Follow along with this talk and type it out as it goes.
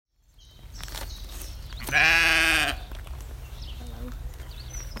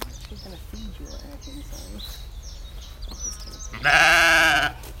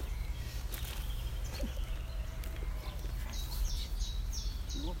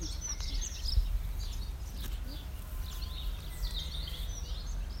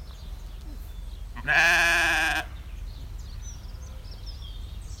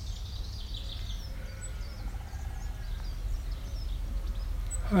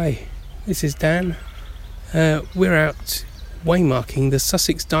Hi, this is Dan. We're out waymarking the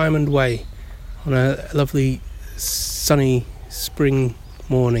Sussex Diamond Way on a lovely sunny spring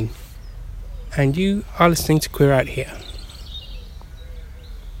morning, and you are listening to Queer Out Here.